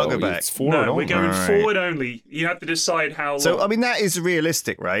 Oh, you can't though. go back. It's forward No, we're only. going Right. forward only. You have to decide how long. So, I mean, that is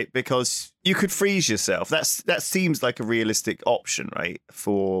realistic, right? Because you could freeze yourself. That seems like a realistic option, right,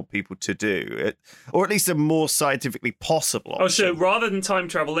 for people to do, or at least a more scientifically possible option. Oh, so rather than time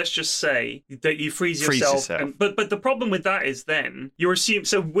travel, let's just say that you freeze yourself. But the problem with that is then you're assuming.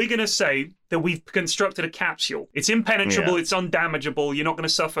 So we're going to say that we've constructed a capsule. It's impenetrable. Yeah. It's undamageable. You're not going to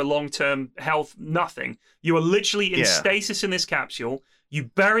suffer long-term health. Nothing. You are literally in stasis in this capsule. You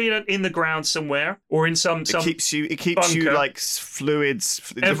bury it in the ground somewhere, or in some. It keeps you bunker. like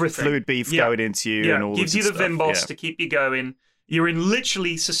fluids, Everything. fluid beef going into you, and all gives the you the good stuff. Vimbos to keep you going. You're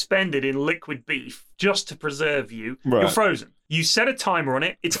literally suspended in liquid beef just to preserve you. Right. You're frozen. You set a timer on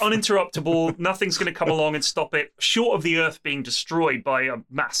it. It's uninterruptible. Nothing's going to come along and stop it, short of the Earth being destroyed by a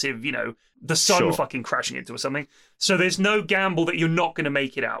massive, the sun fucking crashing into or something. So there's no gamble that you're not going to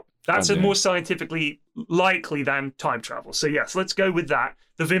make it out. That's more scientifically likely than time travel. So yes, let's go with that.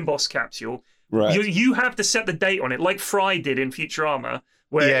 The Vimbos capsule. Right. You have to set the date on it, like Fry did in Futurama.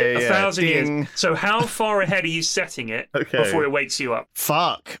 Where 1,000 years. So how far ahead are you setting it before it wakes you up?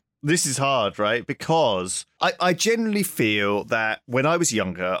 Fuck. This is hard, right? Because I generally feel that when I was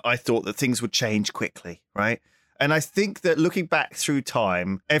younger, I thought that things would change quickly, right? And I think that looking back through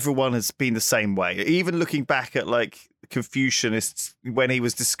time, everyone has been the same way. Even looking back at like Confucianists when he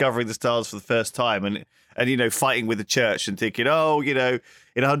was discovering the stars for the first time and fighting with the church and thinking,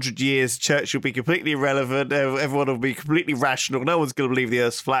 in 100 years, church will be completely irrelevant. Everyone will be completely rational. No one's going to believe the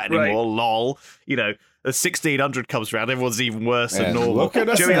Earth's flat anymore. Right. Lol. The 1600 comes around. Everyone's even worse than normal. Look at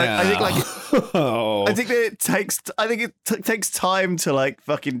us Do you know what I mean? now. I think that it takes time to like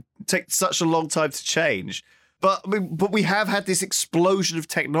fucking take such a long time to change. But we have had this explosion of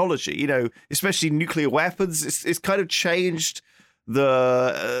technology, especially nuclear weapons. It's kind of changed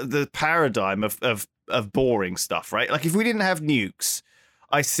the paradigm of boring stuff, right? Like if we didn't have nukes,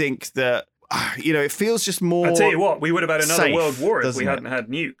 I think that it feels just more. I tell you what, we would have had another safe, world war if we doesn't hadn't had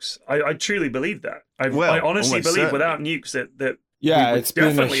nukes. I truly believe that. I Well, honestly almost believe certainly. without nukes that Yeah, we would it's been a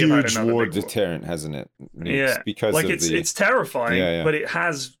definitely have had huge another war big war. deterrent, hasn't it? Nukes, because like of it's terrifying, but it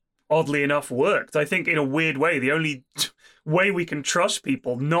has oddly enough worked. I think in a weird way, the only way we can trust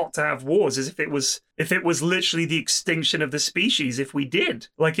people not to have wars is if it was literally the extinction of the species. If we did,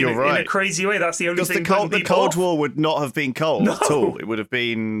 like in a crazy way, that's the only thing. Because the Cold War would not have been cold No. at all. It would have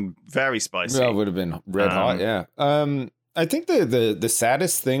been very spicy. Yeah, it would have been red hot. Yeah. I think the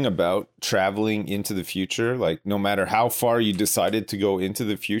saddest thing about traveling into the future, like no matter how far you decided to go into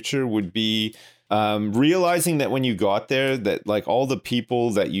the future, would be realizing that when you got there, that like all the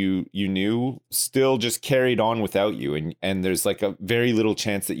people that you knew still just carried on without you, and there's like a very little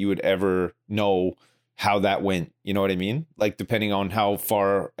chance that you would ever know how that went. You know what I mean? Like depending on how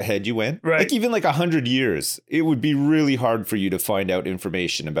far ahead you went, right? Like even like 100 years, it would be really hard for you to find out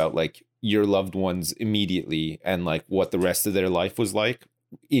information about like your loved ones immediately and like what the rest of their life was like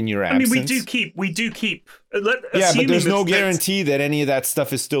in your absence. I mean, we do keep. Yeah, but there's no guarantee that any of that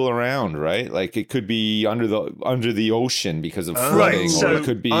stuff is still around, right? Like it could be under the ocean because of flooding, or it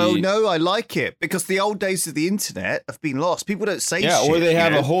could be. Oh no, I like it because the old days of the internet have been lost. People don't say shit. Or they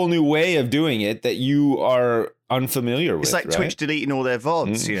have a whole new way of doing it that you are unfamiliar with. It's like right? Twitch deleting all their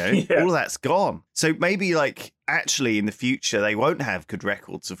VODs, all of that's gone. So maybe like actually in the future they won't have good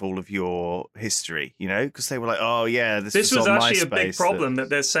records of all of your history, because they were like, oh yeah, this was on actually MySpace, a big problem that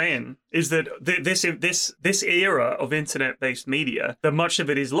they're saying is that this era of internet-based media, that much of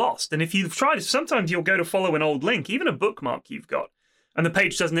it is lost. And if you've tried, sometimes you'll go to follow an old link, even a bookmark you've got, and the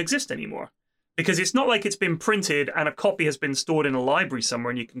page doesn't exist anymore. Because it's not like it's been printed and a copy has been stored in a library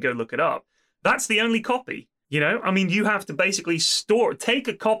somewhere and you can go look it up. That's the only copy. I mean, you have to basically take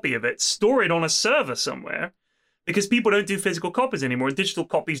a copy of it, store it on a server somewhere, because people don't do physical copies anymore. Digital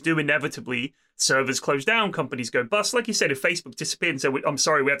copies do inevitably. Servers close down, companies go bust. Like you said, if Facebook disappeared and said, I'm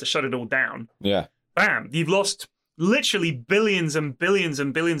sorry, we have to shut it all down. Yeah. Bam, you've lost literally billions and billions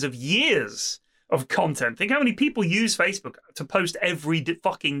and billions of years of content. Think how many people use Facebook to post every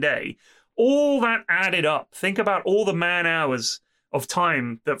fucking day. All that added up. Think about all the man hours of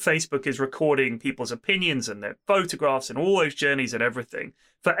time that Facebook is recording people's opinions and their photographs and all those journeys and everything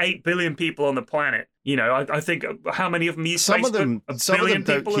for 8 billion people on the planet. I think how many of them use Facebook? Some of them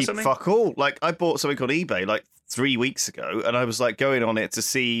don't keep something? fuck all. Like I bought something on eBay like 3 weeks ago, and I was like going on it to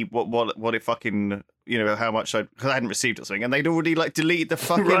see what it fucking how much because I hadn't received it or something, and they'd already like deleted the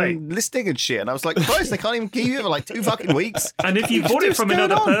fucking listing and shit. And I was like, Christ, they can't even keep you for like 2 fucking weeks. And if you bought it from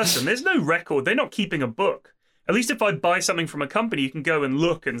another person, there's no record. They're not keeping a book. At least if I buy something from a company, you can go and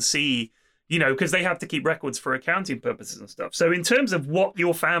look and see, because they have to keep records for accounting purposes and stuff. So in terms of what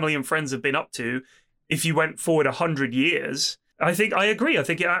your family and friends have been up to, if you went forward 100 years, I agree. I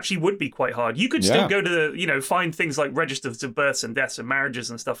think it actually would be quite hard. You could still go to find things like registers of births and deaths and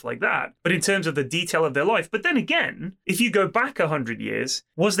marriages and stuff like that. But in terms of the detail of their life, but then again, if you go back 100 years,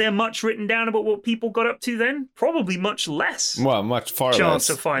 was there much written down about what people got up to then? Probably much less. Well, much far chance less.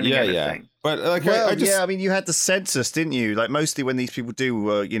 of finding anything. Yeah. But like, I mean, you had the census, didn't you? Like mostly when these people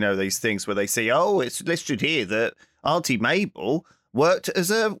do, these things where they say, oh, it's listed here that Auntie Mabel worked as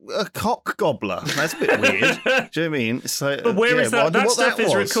a cock gobbler. That's a bit weird. Do you know what I mean? It's like, but where is that? That stuff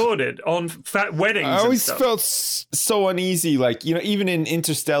is was. Recorded on fat weddings. I always and stuff. felt so uneasy, like even in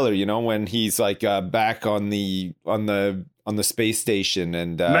Interstellar, when he's like back on the space station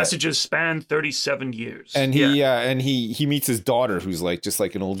and messages span 37 years, and he meets his daughter, who's like just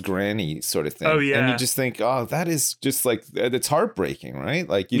like an old granny sort of thing. Oh yeah, and you just think, oh, that is just like it's heartbreaking, right?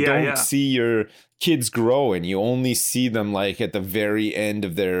 Like you don't see your kids grow and you only see them like at the very end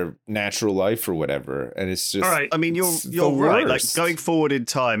of their natural life or whatever, and it's just I mean you're right, like going forward in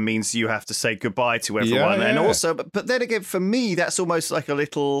time means you have to say goodbye to everyone, and also but then again for me that's almost like a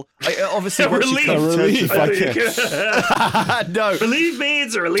little obviously relief. No, believe me,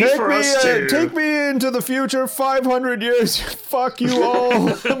 it's a relief for us too. Take me into the future 500 years. Fuck you all.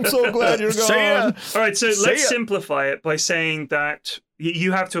 I'm so glad you're gone. All right, so let's simplify it by saying that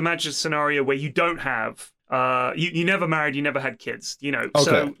you have to imagine a scenario where you don't have you never married, you never had kids, Okay.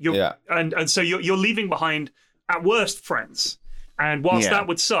 So you're and so you're leaving behind at worst friends. And whilst that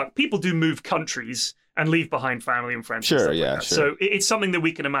would suck, people do move countries and leave behind family and friends. Sure, and stuff like that. Sure. So it's something that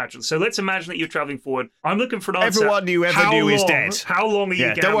we can imagine. So let's imagine that you're traveling forward. I'm looking for an answer. Everyone you ever knew is dead. How long are you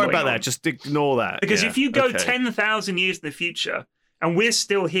gambling don't worry about on? that. Just ignore that. Because if you go 10,000 years in the future and we're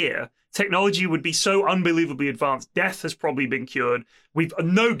still here, technology would be so unbelievably advanced. Death has probably been cured. We've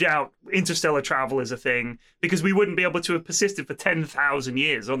no doubt interstellar travel is a thing because we wouldn't be able to have persisted for 10,000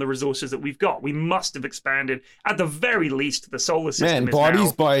 years on the resources that we've got. We must have expanded at the very least. The solar system is bodies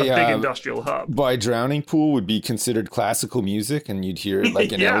now by a big industrial hub. By drowning pool would be considered classical music, and you'd hear it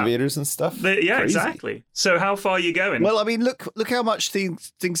like in elevators and stuff. Yeah, exactly. So how far are you going? Well, I mean, look how much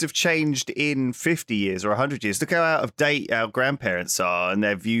things have changed in 50 years or 100 years. Look how out of date our grandparents are and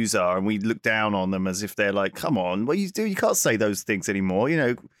their views are, and we look down on them as if they're like, come on, what you do? You can't say those things anymore,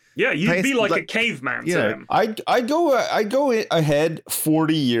 Yeah, you'd be like a caveman to them. I go ahead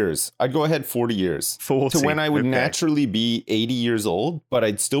 40 years. I'd go ahead 40 years 40, to when I would naturally be 80 years old, but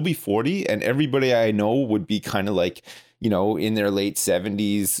I'd still be 40, and everybody I know would be kind of like, in their late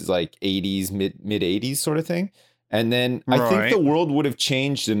 70s, like 80s, mid 80s sort of thing. And then I think the world would have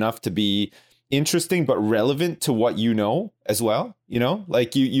changed enough to be interesting but relevant to what you know as well.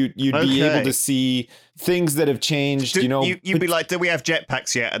 Like you'd be able to see things that have changed. You'd be like, do we have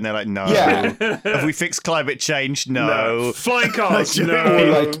jetpacks yet? And they're like, no. Yeah. Have we fixed climate change? No. Flying cars? No.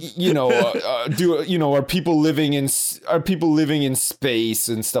 Or like, are people living in space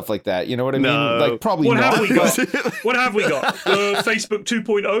and stuff like that? You know what I mean? Like probably what not. Have we got? What have we got? Facebook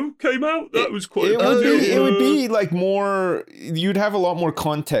 2.0 came out. That was quite. It would be like more. You'd have a lot more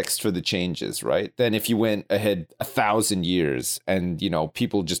context for the changes, right? Than if you went ahead 1,000 years and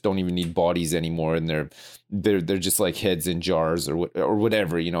people just don't even need bodies anymore, and they're just like heads in jars or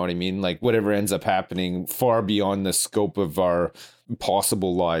whatever. You know what I mean? Like whatever ends up happening far beyond the scope of our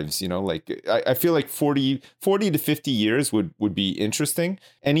possible lives. Like I feel like 40 to 50 years would be interesting.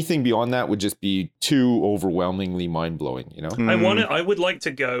 Anything beyond that would just be too overwhelmingly mind blowing. I would like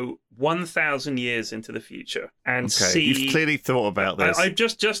to go 1,000 years into the future and see. You've clearly thought about this. I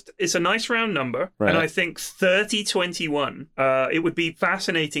just it's a nice round number, right. And I think 3021. It would be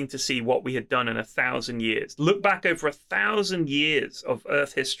fascinating to see what we had done in 1,000 years. Look back over 1,000 years of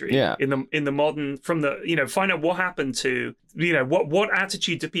Earth history. In the modern, from the find out what happened to what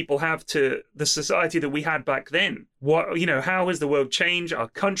attitude do people have to the society that we had back then. How has the world changed? Our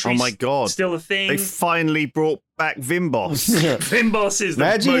country, oh my God, still a thing. They finally brought back Vimbos. Vimbos is the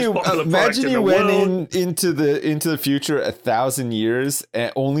most popular product in the world. Imagine you went into the future 1,000 years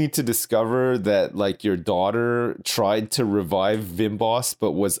only to discover that like your daughter tried to revive Vimbos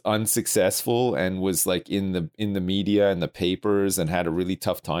but was unsuccessful and was like in the media and the papers and had a really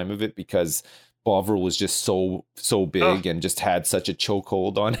tough time of it because Bovril was just so big and just had such a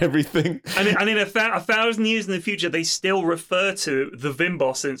chokehold on everything. And in a 1,000 years in the future, they still refer to the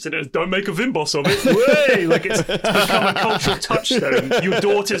Vimbos incident as "don't make a Vimbos of it." Way! Like it's become a cultural touchstone. Your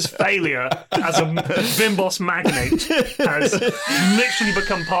daughter's failure as a Vimbos magnate has literally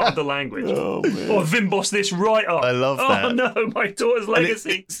become part of the language. Oh, man. Or Vimbos this right up. I love that. Oh no, my daughter's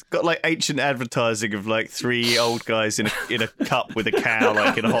legacy. It's got like ancient advertising of like three old guys in a cup with a cow,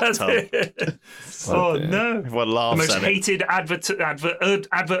 like in a hot tub. Oh no! Everyone laughs The most at it. hated advert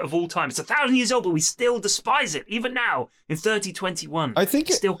of all time. It's 1,000 years old, but we still despise it, even now in 3021. I think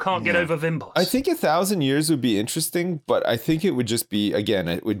still can't get over Vimbos. I think 1,000 years would be interesting, but I think it would just be, again,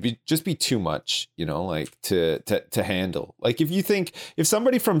 it would be just be too much, you know, like to handle. Like if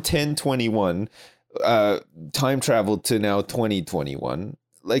somebody from 1021 time traveled to now 2021.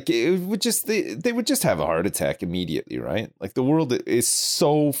 Like it would just they would just have a heart attack immediately, right? Like the world is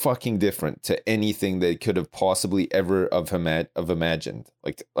so fucking different to anything they could have possibly ever have imagined.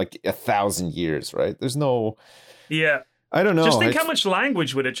 Like 1,000 years, right? There's no. Yeah. I don't know. Just think how much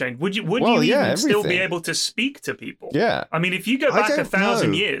language would have changed. Would you even still be able to speak to people? Yeah. I mean, if you go back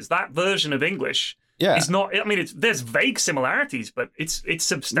 1,000 years, that version of English. Yeah. It's not. I mean, there's vague similarities, but it's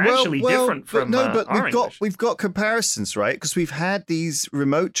substantially different from we've got comparisons, right? Because we've had these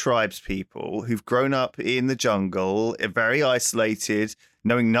remote tribes people who've grown up in the jungle, very isolated,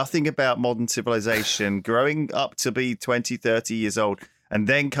 knowing nothing about modern civilization, growing up to be 20, 30 years old, and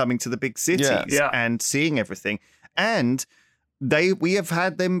then coming to the big cities and seeing everything. And we have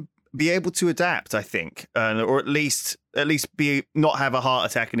had them be able to adapt, I think, or at least not have a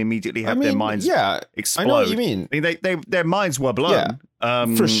heart attack and immediately have their minds explode. I know what you mean. I mean, their minds were blown.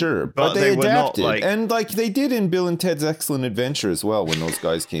 For sure, but they adapted, and like they did in Bill and Ted's Excellent Adventure as well. When those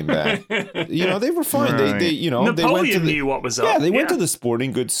guys came back, they were fine. Right. They Napoleon they went to knew what was up. Yeah, they went to the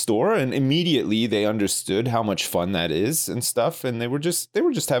sporting goods store, and immediately they understood how much fun that is and stuff. And they were just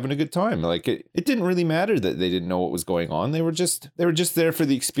having a good time. Like it didn't really matter that they didn't know what was going on. They were just there for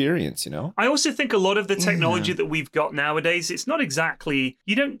the experience. I also think a lot of the technology that we've got nowadays, it's not exactly.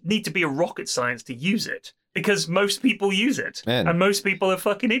 You don't need to be a rocket science to use it. Because most people use it, and most people are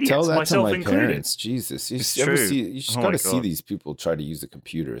fucking idiots, tell that myself to my included. Parents. Jesus, you just got to see these people try to use a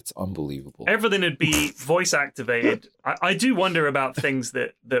computer. It's unbelievable. Everything would be voice activated. I do wonder about things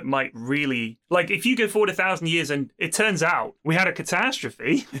that might really, like if you go forward 1,000 years and it turns out we had a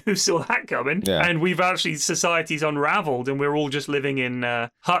catastrophe, who saw that coming? Yeah. And we've actually, society's unraveled and we're all just living in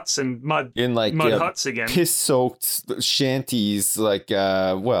huts and mud huts again. Piss-soaked shanties,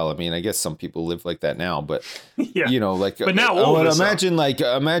 well, I mean, I guess some people live like that now, but but now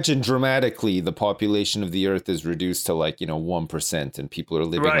imagine dramatically the population of the earth is reduced to 1% and people are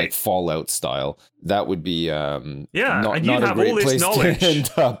living like Fallout style. That would be and you'd have all this knowledge to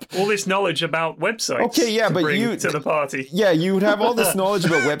end up. All this knowledge about websites. Okay, yeah, but you to the party. Yeah, you would have all this knowledge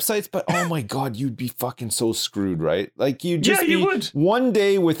about websites, but oh my god, you'd be fucking so screwed, right? Like you'd just be would. One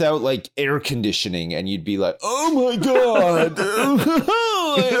day without air conditioning, and you'd be like, oh my god.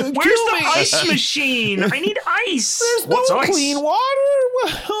 Where's the ice machine? I need ice. There's no clean water.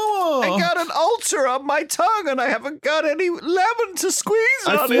 I got an ulcer on my tongue, and I haven't got any lemon to squeeze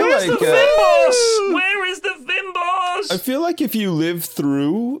on. Where's the Vimbos? Where is the Vimbos? I feel like if you live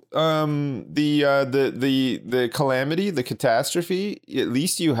through the calamity, the catastrophe, at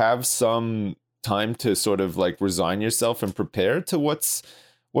least you have some time to sort of resign yourself and prepare to what's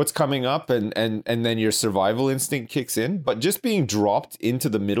coming up, and then your survival instinct kicks in. But just being dropped into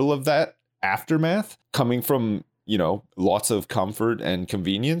the middle of that aftermath, coming from lots of comfort and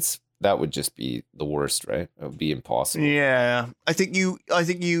convenience, that would just be the worst, right? It would be impossible. Yeah, I think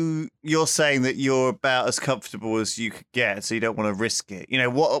you're saying that you're about as comfortable as you could get, so you don't want to risk it.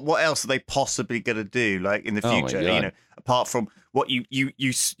 What else are they possibly going to do in the future? Apart from what you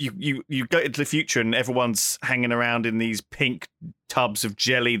go into the future and everyone's hanging around in these pink tubs of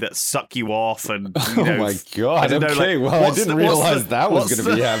jelly that suck you off, and oh my god! Okay, I didn't realize that was going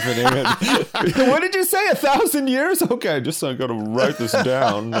to be happening. What did you say? 1,000 years? Okay, I got to write this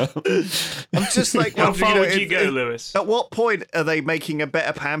down. I'm just how far would you go, Lewis? At what point are they making a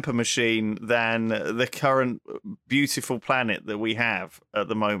better pamper machine than the current beautiful planet that we have at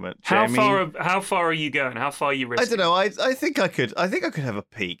the moment? How far are you going? How far are you risking? I don't know. I think I could have a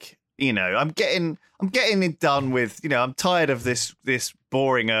peek. I'm I'm getting it done with. I'm tired of this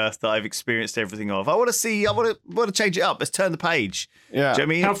boring Earth that I've experienced everything of. I want to change it up. Let's turn the page. Yeah. Do you know what I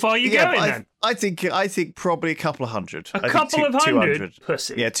mean? How far are you going then? I think probably a couple of hundred. A couple of hundred?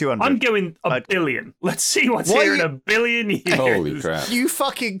 Pussy. Yeah, 200. I'm going a billion. Let's see what's here in a billion years. Holy crap. You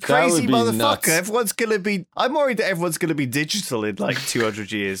fucking crazy motherfucker. Nuts. Everyone's going to be... I'm worried that everyone's going to be digital in like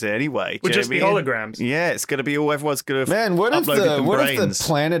 200 years anyway. Would just be holograms. Yeah, it's going to be all... Everyone's going to Man, what if the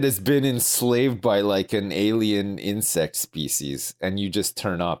planet has been enslaved by like an alien insect species and you just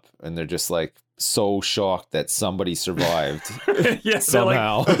turn up and they're just like so shocked that somebody survived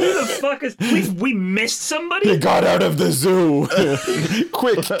somehow. Like, who the fuck is... We missed somebody? They got out of the zoo.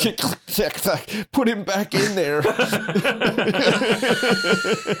 Quick, put him back in there.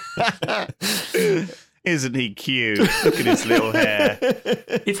 Isn't he cute? Look at his little hair.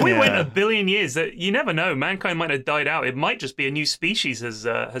 If we went a billion years, you never know. Mankind might have died out. It might just be a new species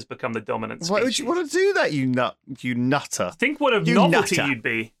has become the dominant species. Why would you want to do that, you nutter? Think what a novelty you'd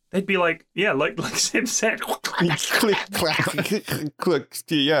be. They'd be like, like Sim said. Click, click.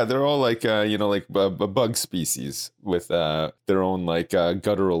 Yeah, they're all like, like a bug species with their own like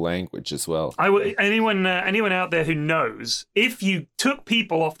guttural language as well. Anyone out there who knows, if you took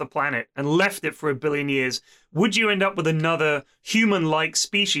people off the planet and left it for a billion years, would you end up with another human-like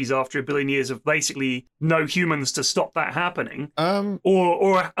species after a billion years of basically no humans to stop that happening?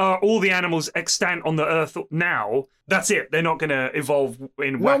 Or are all the animals extant on the Earth now? That's it. They're not going to evolve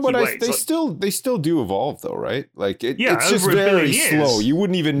in wacky ways. They still do evolve though, right? Like it's just over very slow. You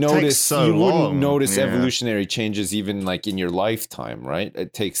wouldn't even notice. Wouldn't notice evolutionary changes even like in your lifetime, right?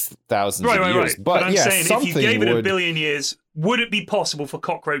 It takes thousands of years. Right. But I'm saying if you gave it a billion years, would it be possible for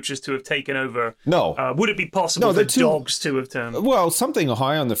cockroaches to have taken over? No. Would it be possible for dogs to have turned? Well, something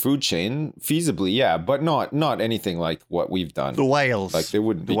high on the food chain, feasibly, yeah, but not anything like what we've done. The whales. Like they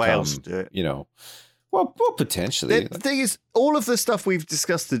wouldn't become, whales do it. Well, potentially. The thing is, all of the stuff we've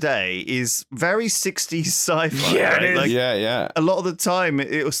discussed today is very 60s sci-fi. Yeah, right? it is. Like, yeah. A lot of the time,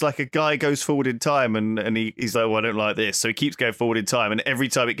 it was like a guy goes forward in time and he's like, well, I don't like this. So he keeps going forward in time. And every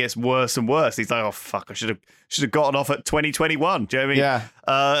time it gets worse and worse, he's like, oh, fuck, I should have gotten off at 2021. Do you know what I mean? Yeah.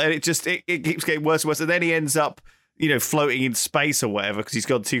 And it keeps getting worse and worse. And then he ends up, floating in space or whatever because he's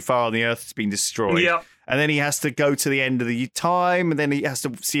gone too far on the Earth. It's been destroyed. Yeah. And then he has to go to the end of the time, and then he has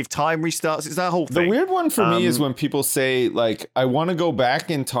to see if time restarts. It's that whole thing. The weird one for me is when people say, like, I want to go back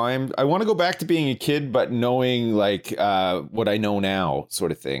in time. I want to go back to being a kid, but knowing, like, what I know now,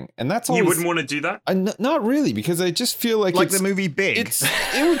 sort of thing. And that's always... You wouldn't want to do that? Not really, because I just feel like the movie Big.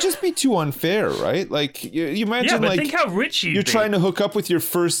 It would just be too unfair, right? Like, you imagine, but think how rich you're trying to hook up with your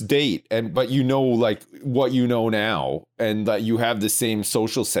first date, but you know, like, what you know now, and that you have the same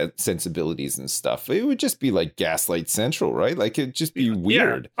social sensibilities and stuff. It would just be like Gaslight Central, right? Like it'd just be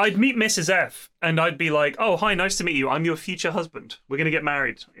weird. Yeah. I'd meet Mrs. F and I'd be like, oh, hi, nice to meet you. I'm your future husband. We're going to get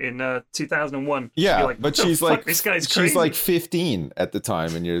married in 2001. Yeah, like, but she's like, this guy's crazy. She's like 15 at the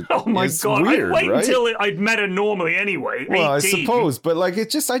time and you're, oh my God, weird, I'd wait right? until I'd met her normally anyway. Well, 18. I suppose, but like I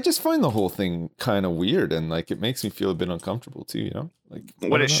just find the whole thing kind of weird and like it makes me feel a bit uncomfortable too, Like,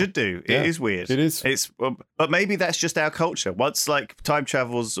 well, it should do. It is weird. It is. But maybe that's just our culture. Once like time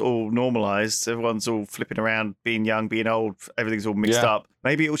travel's all normalized, everyone's all flipping around, being young, being old, everything's all mixed up.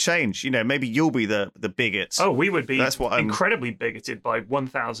 Maybe it'll change. Maybe you'll be the bigots. Oh, we would be incredibly bigoted by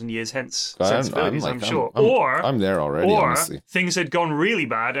 1,000 years hence sensibilities, I'm sure. I'm there already, honestly. Things had gone really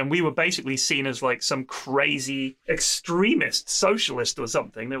bad and we were basically seen as like some crazy extremist socialist or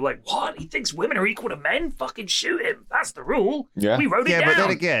something. They were like, what? He thinks women are equal to men? Fucking shoot him. That's the rule. Yeah. We wrote it down. But then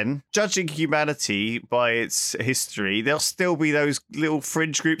again, judging humanity by its history, there'll still be those little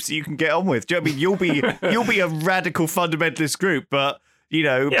fringe groups that you can get on with. Do you know what I mean? You'll be a radical fundamentalist group, but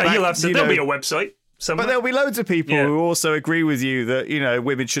you'll have to. There'll be a website somewhere. But there'll be loads of people who also agree with you that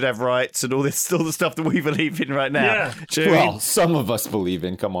women should have rights and all the stuff that we believe in right now. Yeah. Well, some of us believe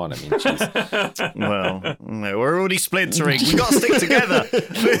in. Come on, I mean, geez. Well, we're already splintering. We got to stick together.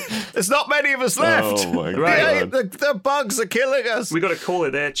 There's not many of us left. Oh my God. The bugs are killing us. We got to call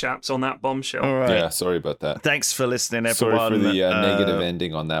it there, chaps, on that bombshell. All right. Yeah, sorry about that. Thanks for listening, everyone. Sorry for the negative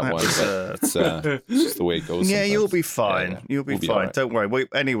ending on that one, but it's just the way it goes. Yeah, sometimes. you'll be fine. Yeah. You'll be fine. Right. Don't worry. We're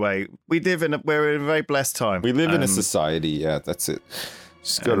in a very blessed time. We live in a society. Yeah, that's it.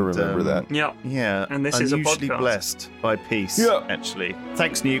 Just got to remember that. Yeah. Yeah. And this is a unusually podcast. blessed by peace, Yeah. actually.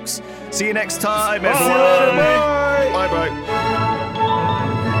 Thanks, Nukes. See you next time, Bye. everyone. Bye. Bye-bye.